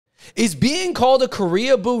Is being called a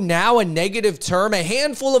KOREABOO now a negative term? A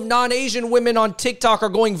handful of non-Asian women on TikTok are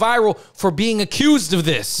going viral for being accused of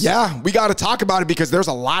this. Yeah, we got to talk about it because there's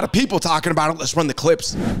a lot of people talking about it. Let's run the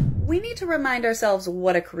clips. We need to remind ourselves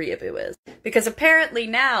what a KOREABOO is, because apparently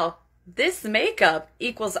now this makeup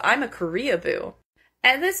equals I'm a KOREABOO.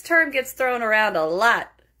 And this term gets thrown around a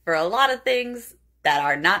lot for a lot of things that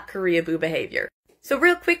are not KOREABOO behavior. So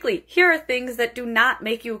real quickly, here are things that do not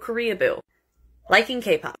make you a KOREABOO. Liking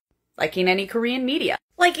K-pop, liking any Korean media,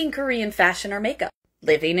 liking Korean fashion or makeup,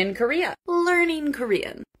 living in Korea, learning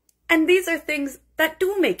Korean. And these are things that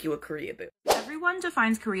do make you a KOREABOO. Everyone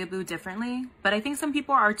defines KOREABOO differently, but I think some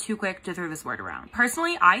people are too quick to throw this word around.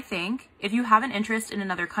 Personally, I think if you have an interest in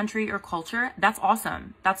another country or culture, that's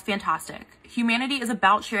awesome. That's fantastic. Humanity is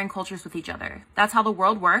about sharing cultures with each other. That's how the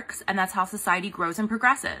world works, and that's how society grows and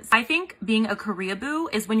progresses. I think being a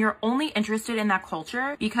KOREABOO is when you're only interested in that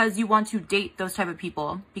culture because you want to date those type of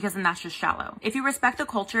people, because then that's just shallow. If you respect the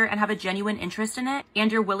culture and have a genuine interest in it,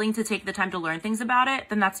 and you're willing to take the time to learn things about it,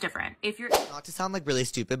 then that's different. If you're Not to sound like really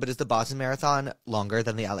stupid, but is the Boston Marathon longer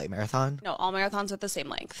than the LA Marathon? No, all marathons are the same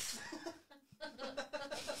length.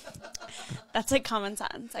 That's like common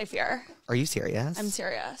sense, I fear. Are you serious? I'm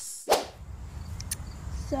serious.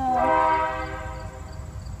 So, I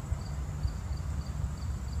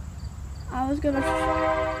was gonna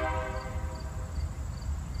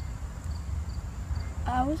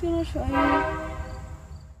show you.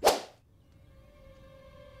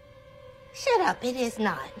 Shut up, it is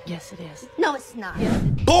not. Yes, it is. No, it's not.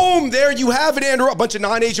 Boom, there you have it, Andrew. A bunch of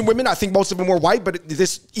non-Asian women. I think most of them were white, but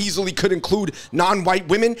this easily could include non-white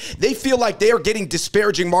women. They feel like they are getting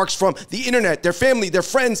disparaging marks from the internet, their family, their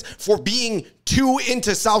friends for being too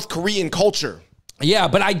into South Korean culture. Yeah,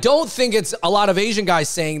 but I don't think it's a lot of Asian guys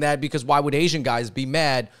saying that, because why would Asian guys be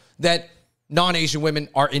mad that non-Asian women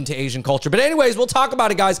are into Asian culture? But anyways, we'll talk about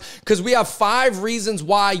it, guys, because we have 5 reasons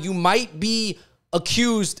why you might be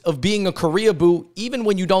accused of being a KOREABOO, even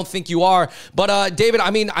when you don't think you are. But David,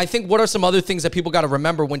 I mean, I think what are some other things that people got to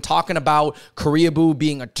remember when talking about KOREABOO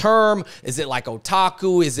being a term? Is it like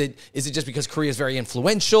otaku? Is it just because Korea is very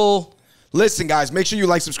influential? Listen, guys, make sure you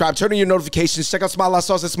like, subscribe, turn on your notifications. Check out Smile Less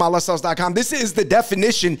Sauce at SmileLessSauce.com. This is the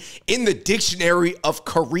definition in the dictionary of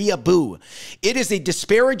KOREABOO. It is a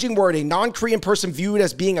disparaging word, a non-Korean person viewed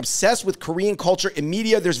as being obsessed with Korean culture and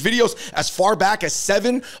media. There's videos as far back as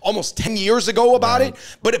 7, almost 10 years ago about it.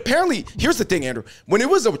 But apparently, here's the thing, Andrew. When it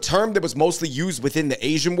was a term that was mostly used within the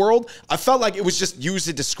Asian world, I felt like it was just used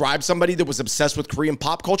to describe somebody that was obsessed with Korean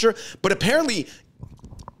pop culture. But apparently,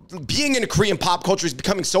 being in a Korean pop culture is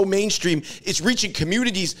becoming so mainstream, it's reaching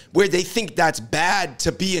communities where they think that's bad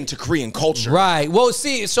to be into Korean culture. Right. Well,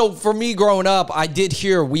 see, so for me growing up, I did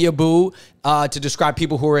hear weeaboo to describe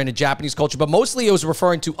people who are into Japanese culture, but mostly it was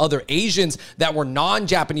referring to other Asians that were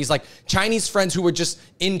non-Japanese, like Chinese friends who were just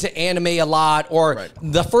into anime a lot, or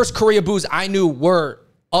the first KOREABOOs I knew were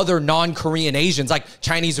other non-Korean Asians, like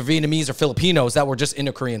Chinese or Vietnamese or Filipinos that were just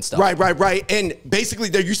into Korean stuff. Right. And basically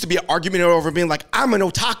there used to be an argument over being like, I'm an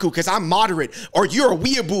otaku because I'm moderate, or you're a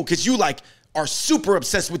weeaboo because you like are super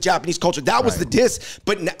obsessed with Japanese culture. That was the diss.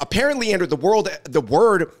 But apparently, Andrew, the word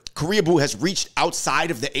KOREABOO has reached outside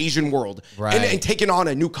of the Asian world and taken on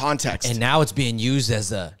a new context. And now it's being used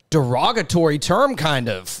as a derogatory term, kind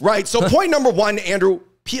of. Right. So point number 1, Andrew,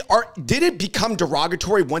 did it become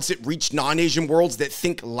derogatory once it reached non-Asian worlds that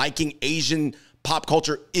think liking Asian pop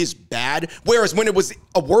culture is bad? Whereas when it was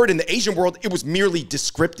a word in the Asian world, it was merely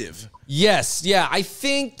descriptive. Yes. Yeah. I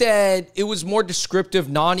think that it was more descriptive,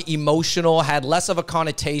 non-emotional, had less of a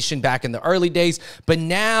connotation back in the early days. But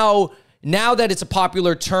now that it's a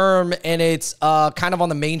popular term and it's kind of on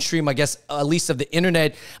the mainstream, I guess, at least of the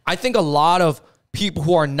internet, I think a lot of people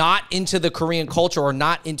who are not into the Korean culture or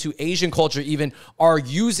not into Asian culture even are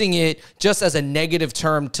using it just as a negative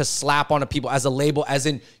term to slap onto people, as a label, as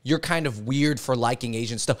in you're kind of weird for liking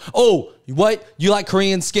Asian stuff. Oh, what? You like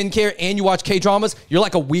Korean skincare and you watch K-dramas? You're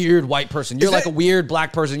like a weird white person. You're like a weird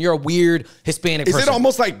black person. You're a weird Hispanic person. Is it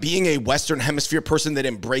almost like being a Western Hemisphere person that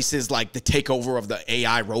embraces like the takeover of the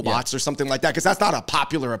AI robots or something like that? Because that's not a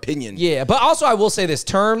popular opinion. Yeah, but also I will say this,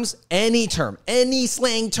 any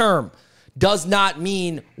slang term, does not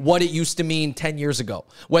mean what it used to mean 10 years ago.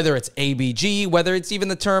 Whether it's ABG, whether it's even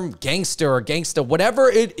the term gangster or gangsta, whatever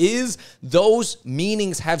it is, those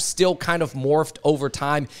meanings have still kind of morphed over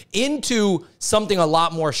time into something a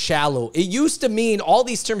lot more shallow. It used to mean, all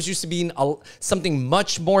these terms used to mean something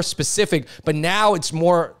much more specific, but now it's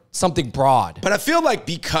more something broad. But I feel like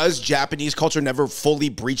because Japanese culture never fully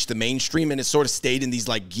breached the mainstream and it sort of stayed in these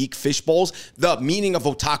like geek fishbowls, the meaning of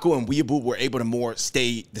otaku and weeaboo were able to more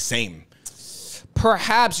stay the same.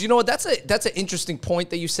 Perhaps, you know what, that's an interesting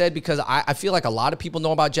point that you said, because I feel like a lot of people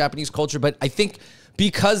know about Japanese culture, but I think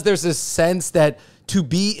because there's this sense that to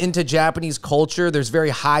be into Japanese culture, there's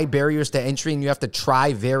very high barriers to entry and you have to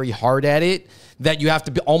try very hard at it, that you have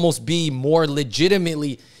to almost be more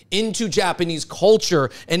legitimately into Japanese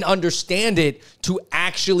culture and understand it to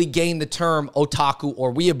actually gain the term otaku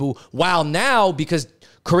or weeaboo. While now, because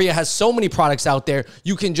Korea has so many products out there,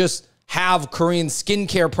 you can just have Korean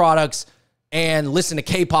skincare products and listen to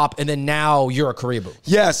K-pop, and then now you're a KOREABOO.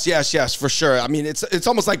 Yes, for sure. I mean, it's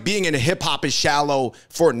almost like being into hip-hop is shallow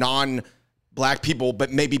for non-black people,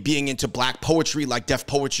 but maybe being into black poetry like Def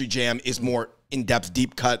Poetry Jam is more in-depth,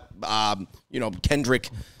 deep cut, you know, Kendrick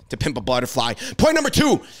to Pimp a Butterfly. Point number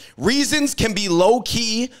 2, reasons can be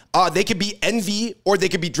low-key. They could be envy, or they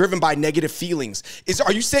could be driven by negative feelings.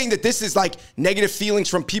 Are you saying that this is like negative feelings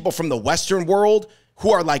from people from the Western world who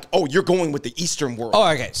are like, oh, you're going with the Eastern world? Oh,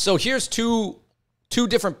 okay. So here's two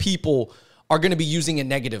different people are going to be using it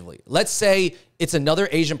negatively. Let's say it's another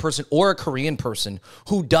Asian person or a Korean person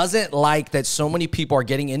who doesn't like that so many people are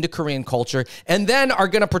getting into Korean culture, and then are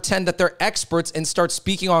going to pretend that they're experts and start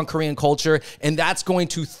speaking on Korean culture, and that's going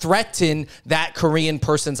to threaten that Korean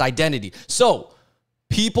person's identity. So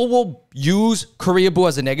people will use KOREABOO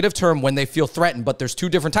as a negative term when they feel threatened, but there's two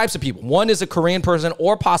different types of people. One is a Korean person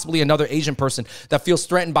or possibly another Asian person that feels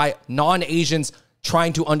threatened by non-Asians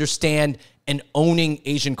trying to understand and owning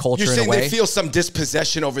Asian culture in a way. You're saying they feel some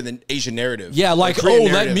dispossession over the Asian narrative. Yeah, like, oh,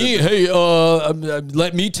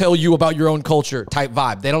 let me tell you about your own culture type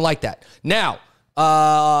vibe. They don't like that. Now,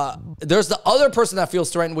 there's the other person that feels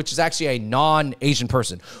threatened, which is actually a non-Asian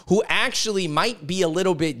person who actually might be a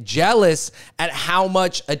little bit jealous at how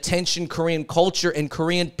much attention Korean culture and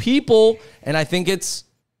Korean people, and I think it's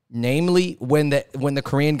namely when the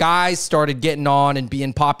Korean guys started getting on and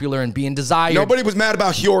being popular and being desired. Nobody was mad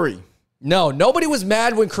about Hyori. No, nobody was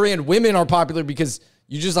mad when Korean women are popular, because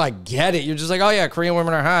you just like get it. You're just like, oh yeah, Korean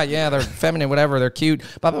women are hot. Yeah, they're feminine, whatever. They're cute,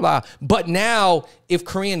 blah, blah, blah. But now if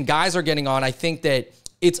Korean guys are getting on, I think that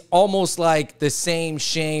it's almost like the same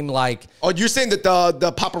shame. Like, oh, you're saying that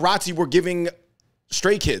the paparazzi were giving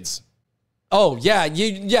Stray Kids. Oh, yeah.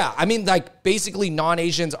 Yeah. I mean, like, basically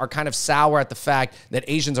non-Asians are kind of sour at the fact that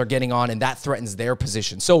Asians are getting on, and that threatens their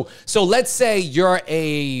position. So let's say you're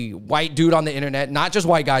a white dude on the internet, not just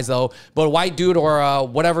white guys though, but a white dude or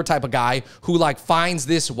whatever type of guy who like finds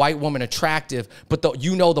this white woman attractive, but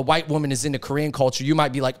you know the white woman is into Korean culture. You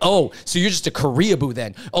might be like, oh, so you're just a KOREABOO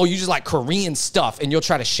then. Oh, you just like Korean stuff, and you'll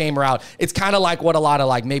try to shame her out. It's kind of like what a lot of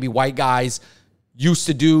like maybe white guys used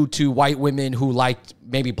to do to white women who liked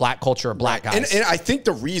maybe black culture or black guys. And I think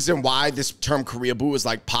the reason why this term KOREABOO is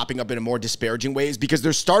like popping up in a more disparaging way is because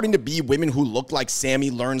there's starting to be women who look like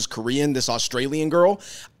Sammy Learns Korean, this Australian girl.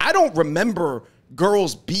 I don't remember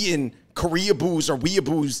girls being KOREABOOs or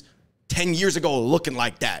weeaboos 10 years ago looking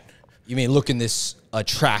like that. You mean looking this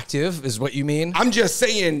attractive is what you mean? I'm just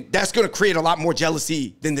saying that's going to create a lot more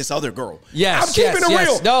jealousy than this other girl. Yes, I'm keeping it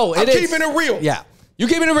real. No, I'm keeping it real. Yeah. You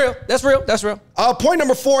keeping it real. That's real. That's real. Point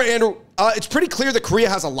number 4, Andrew. It's pretty clear that Korea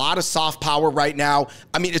has a lot of soft power right now.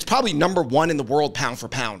 I mean, it's probably #1 in the world pound for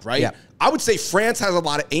pound, right? Yeah. I would say France has a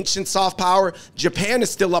lot of ancient soft power. Japan is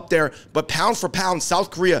still up there, but pound for pound, South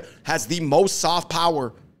Korea has the most soft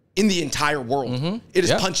power in the entire world. Mm-hmm. It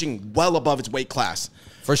is punching well above its weight class.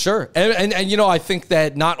 For sure. And you know, I think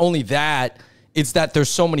that not only that, it's that there's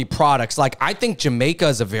so many products. Like, I think Jamaica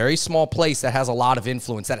is a very small place that has a lot of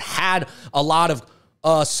influence, that had a lot of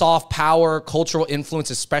soft power, cultural influence,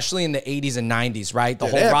 especially in the 80s and 90s, right? The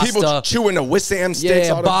whole Rasta. People chewing the Wissam sticks.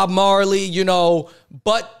 Yeah, Bob Marley, you know.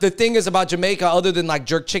 But the thing is about Jamaica, other than like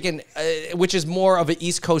jerk chicken, which is more of an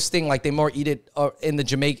East Coast thing, like they more eat it in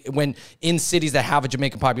the when in cities that have a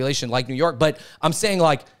Jamaican population, like New York. But I'm saying,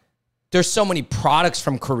 like, there's so many products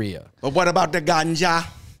from Korea. But what about the ganja?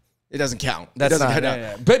 It doesn't count. That's not.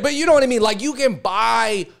 Yeah. But you know what I mean? Like, you can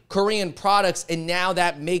buy Korean products, and now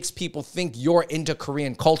that makes people think you're into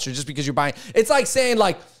Korean culture just because you're buying. It's like saying,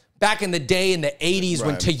 like, back in the day in the 80s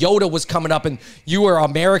when Toyota was coming up and you were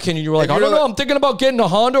American and you were like, I don't know, I'm thinking about getting a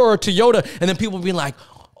Honda or a Toyota. And then people would be like,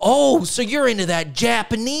 oh, so you're into that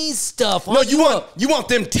Japanese stuff, huh? No, you want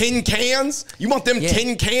them tin cans? You want them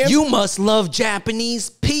tin cans? You must love Japanese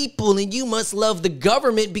people, and you must love the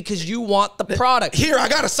government because you want the product. Here, I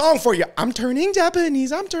got a song for you. I'm turning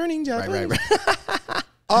Japanese. I'm turning Japanese.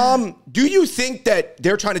 Right. Do you think that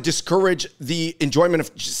they're trying to discourage the enjoyment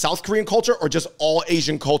of South Korean culture or just all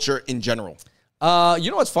Asian culture in general? You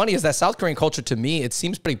know what's funny is that South Korean culture, to me, it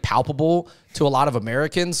seems pretty palpable to a lot of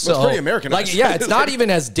Americans. So, it's pretty Americanized. Like, yeah, it's not even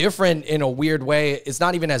as different in a weird way. It's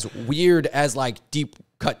not even as weird as like deep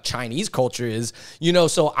cut Chinese culture is, you know.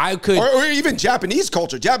 So I could, or even Japanese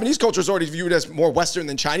culture. Japanese culture is already viewed as more Western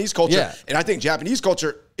than Chinese culture, Yeah. and I think Japanese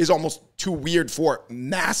culture is almost too weird for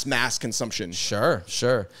mass consumption. Sure.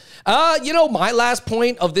 You know, my last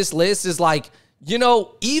point of this list is like, you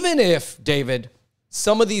know, even if, David,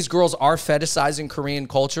 some of these girls are fetishizing Korean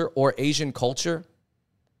culture or Asian culture,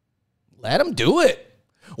 let them do it.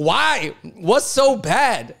 Why? What's so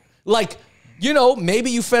bad? Like, you know,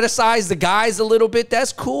 maybe you fetishize the guys a little bit.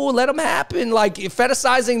 That's cool. Let them happen. Like, if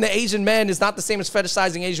fetishizing the Asian men is not the same as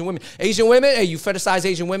fetishizing Asian women. Asian women, hey, you fetishize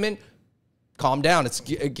Asian women, calm down.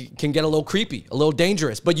 It can get a little creepy, a little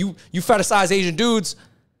dangerous. But you fetishize Asian dudes,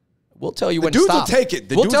 we'll tell you when to stop. The dudes will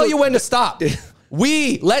take it. We'll tell you when to stop.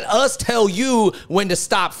 Let us tell you when to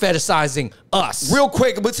stop fetishizing us. Real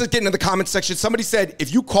quick, let's just get into the comment section. Somebody said,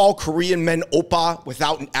 if you call Korean men oppa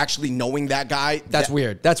without actually knowing that guy, that's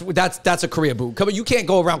weird. That's a KOREABOO. Come on, you can't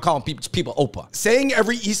go around calling people oppa. Saying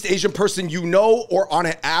every East Asian person you know or on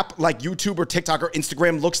an app like YouTube or TikTok or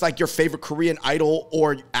Instagram looks like your favorite Korean idol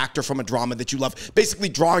or actor from a drama that you love. Basically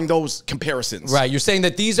drawing those comparisons. Right. You're saying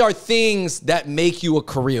that these are things that make you a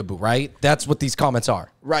KOREABOO, right? That's what these comments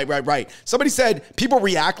are. Right. Somebody said people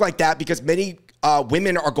react like that because many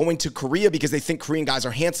women are going to Korea because they think Korean guys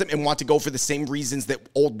are handsome and want to go for the same reasons that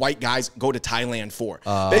old white guys go to Thailand for.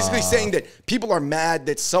 Basically saying that people are mad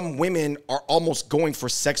that some women are almost going for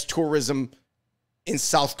sex tourism in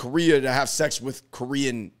South Korea to have sex with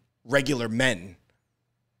Korean regular men.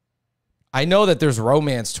 I know that there's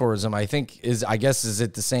romance tourism. I guess is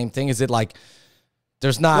it the same thing? Is it like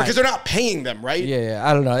there's not, because they're not paying them, right? Yeah,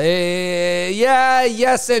 I don't know. Yeah,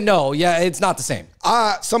 yes and no. Yeah, it's not the same.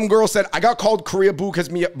 Some girl said, I got called KOREABOO because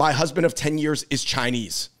my husband of 10 years is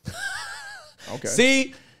Chinese.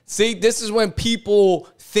 Okay. See, this is when people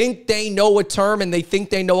think they know a term and they think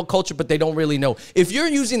they know a culture, but they don't really know. If you're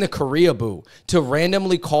using the KOREABOO to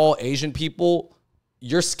randomly call Asian people,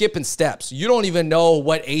 you're skipping steps. You don't even know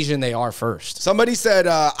what Asian they are first. Somebody said,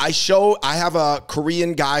 I have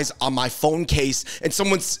Korean guys on my phone case, and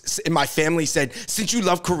someone in my family said, since you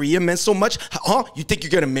love Korean men so much, you think you're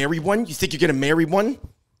going to marry one? You think you're going to marry one?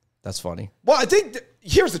 That's funny. Well, I think,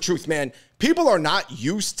 here's the truth, man. People are not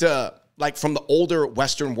used to, like, from the older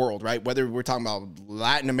Western world, right? Whether we're talking about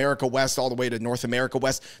Latin America West all the way to North America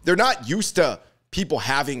West, they're not used to people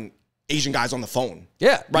having Asian guys on the phone.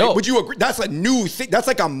 Yeah. Right? No. Would you agree? That's a new thing. That's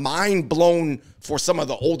like a mind blown for some of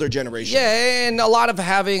the older generation. Yeah, and a lot of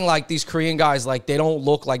having like these Korean guys, like they don't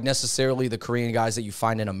look like necessarily the Korean guys that you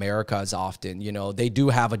find in America as often. You know, they do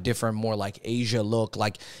have a different, more like Asia look.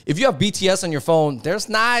 Like if you have BTS on your phone, there's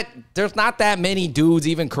not that many dudes,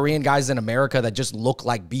 even Korean guys in America, that just look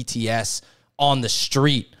like BTS on the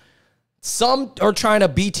street. Some are trying to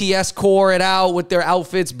BTS core it out with their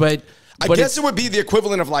outfits, but I guess it would be the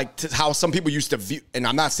equivalent of like how some people used to view, and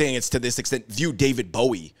I'm not saying it's to this extent, view David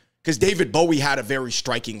Bowie. Because David Bowie had a very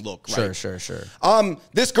striking look, right? Sure.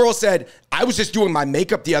 This girl said, I was just doing my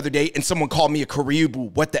makeup the other day and someone called me a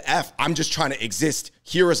KOREABOO. What the F? I'm just trying to exist.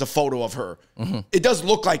 Here is a photo of her. It does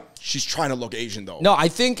look like she's trying to look Asian, though. No, I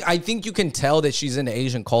think you can tell that she's into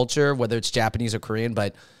Asian culture, whether it's Japanese or Korean,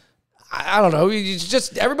 but I don't know.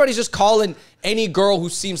 Everybody's just calling any girl who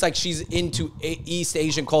seems like she's into East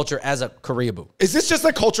Asian culture as a KOREABOO. Is this just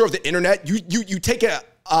the culture of the internet? You take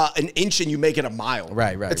an inch and you make it a mile.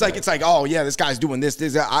 Right. It's like, oh yeah, this guy's doing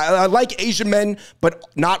this. I like Asian men, but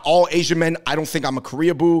not all Asian men. I don't think I'm a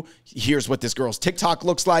KOREABOO. Here's what this girl's TikTok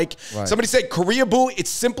looks like. Right. Somebody said KOREABOO, it's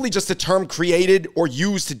simply just a term created or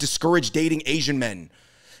used to discourage dating Asian men.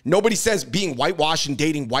 Nobody says being whitewashed and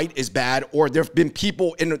dating white is bad, or there have been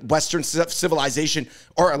people in Western civilization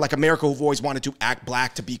or like America who've always wanted to act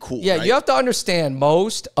black to be cool. Yeah, right? You have to understand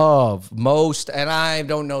most, and I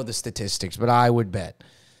don't know the statistics, but I would bet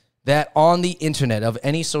that on the internet of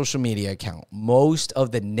any social media account, most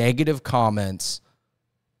of the negative comments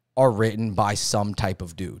are written by some type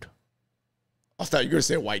of dude. I thought you were going to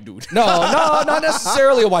say a white dude. No, not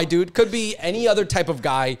necessarily a white dude. Could be any other type of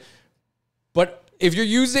guy, but if you're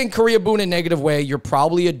using KOREABOO in a negative way, you're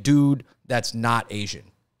probably a dude that's not Asian.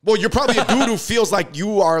 Well, you're probably a dude who feels like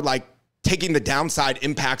you are like taking the downside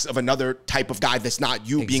impacts of another type of guy that's not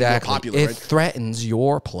you being more popular. It right? threatens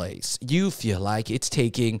your place. You feel like it's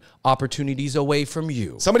taking opportunities away from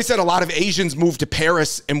you. Somebody said a lot of Asians move to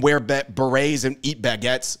Paris and wear berets and eat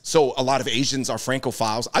baguettes. So a lot of Asians are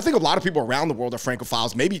Francophiles. I think a lot of people around the world are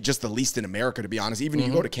Francophiles, maybe just the least in America, to be honest. Even if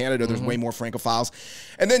you go to Canada, there's way more Francophiles.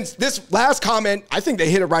 And then this last comment, I think they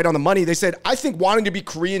hit it right on the money. They said, I think wanting to be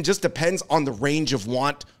Korean just depends on the range of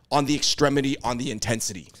want, on the extremity, on the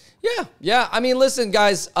intensity. Yeah. I mean, listen,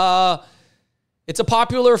 guys, it's a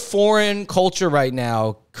popular foreign culture right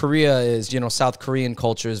now. Korea is, South Korean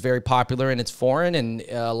culture is very popular and it's foreign, and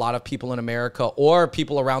a lot of people in America or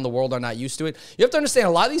people around the world are not used to it. You have to understand,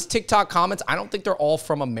 a lot of these TikTok comments, I don't think they're all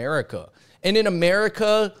from America. And in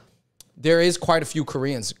America, there is quite a few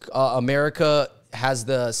Koreans. America has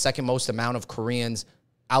the second most amount of Koreans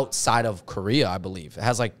outside of Korea, I believe. It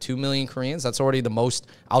has like 2 million Koreans. That's already the most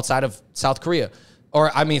outside of South Korea.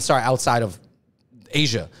 Outside of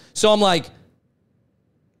Asia. So I'm like,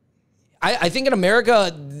 I think in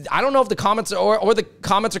America, I don't know if the comments or the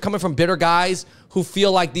comments are coming from bitter guys who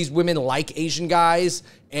feel like these women like Asian guys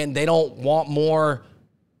and they don't want more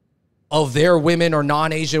of their women or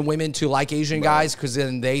non-Asian women to like Asian guys because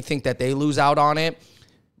then they think that they lose out on it.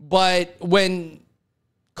 But when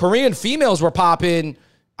Korean females were popping,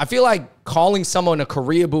 I feel like calling someone a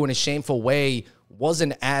KOREABOO in a shameful way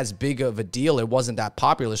wasn't as big of a deal. It wasn't that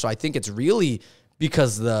popular. So I think it's really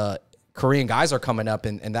because the Korean guys are coming up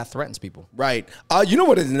and that threatens people. Right. You know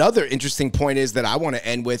what another interesting point is that I want to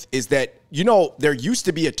end with is that, there used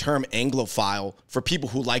to be a term Anglophile for people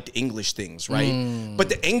who liked English things, right? But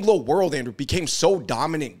the Anglo world, Andrew, became so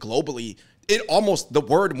dominant globally, the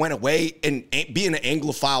word went away and being an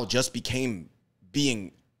Anglophile just became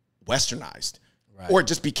being westernized. Right. Or it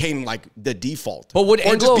just became like the default. But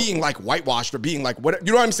or just being like whitewashed or being like, what,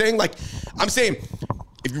 you know what I'm saying? Like, I'm saying,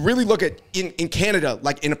 if you really look at in Canada,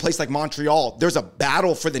 like in a place like Montreal, there's a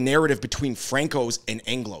battle for the narrative between Francos and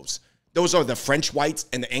Anglos. Those are the French whites,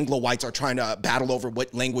 and the Anglo whites are trying to battle over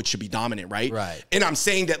what language should be dominant, right? Right. And I'm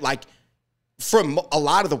saying that, like, from a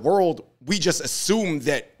lot of the world, we just assume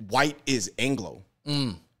that white is Anglo.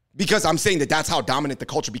 Because I'm saying that that's how dominant the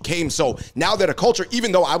culture became. So now that a culture,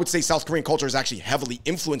 even though I would say South Korean culture is actually heavily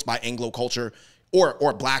influenced by Anglo culture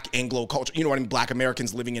or Black Anglo culture, you know what I mean? Black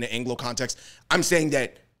Americans living in an Anglo context. I'm saying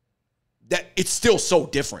that it's still so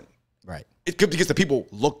different. Right. Because the people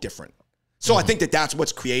look different. So I think that that's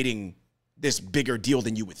what's creating this bigger deal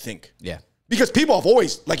than you would think. Yeah. Because people have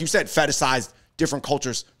always, like you said, fetishized different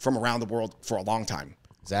cultures from around the world for a long time.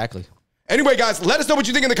 Exactly. Anyway, guys, let us know what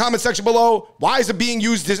you think in the comment section below. Why is it being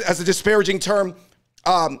used as a disparaging term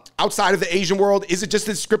outside of the Asian world? Is it just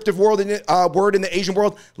a descriptive word in the Asian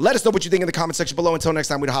world? Let us know what you think in the comment section below. Until next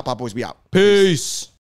time, we the Hot Pot Boys be out. Peace.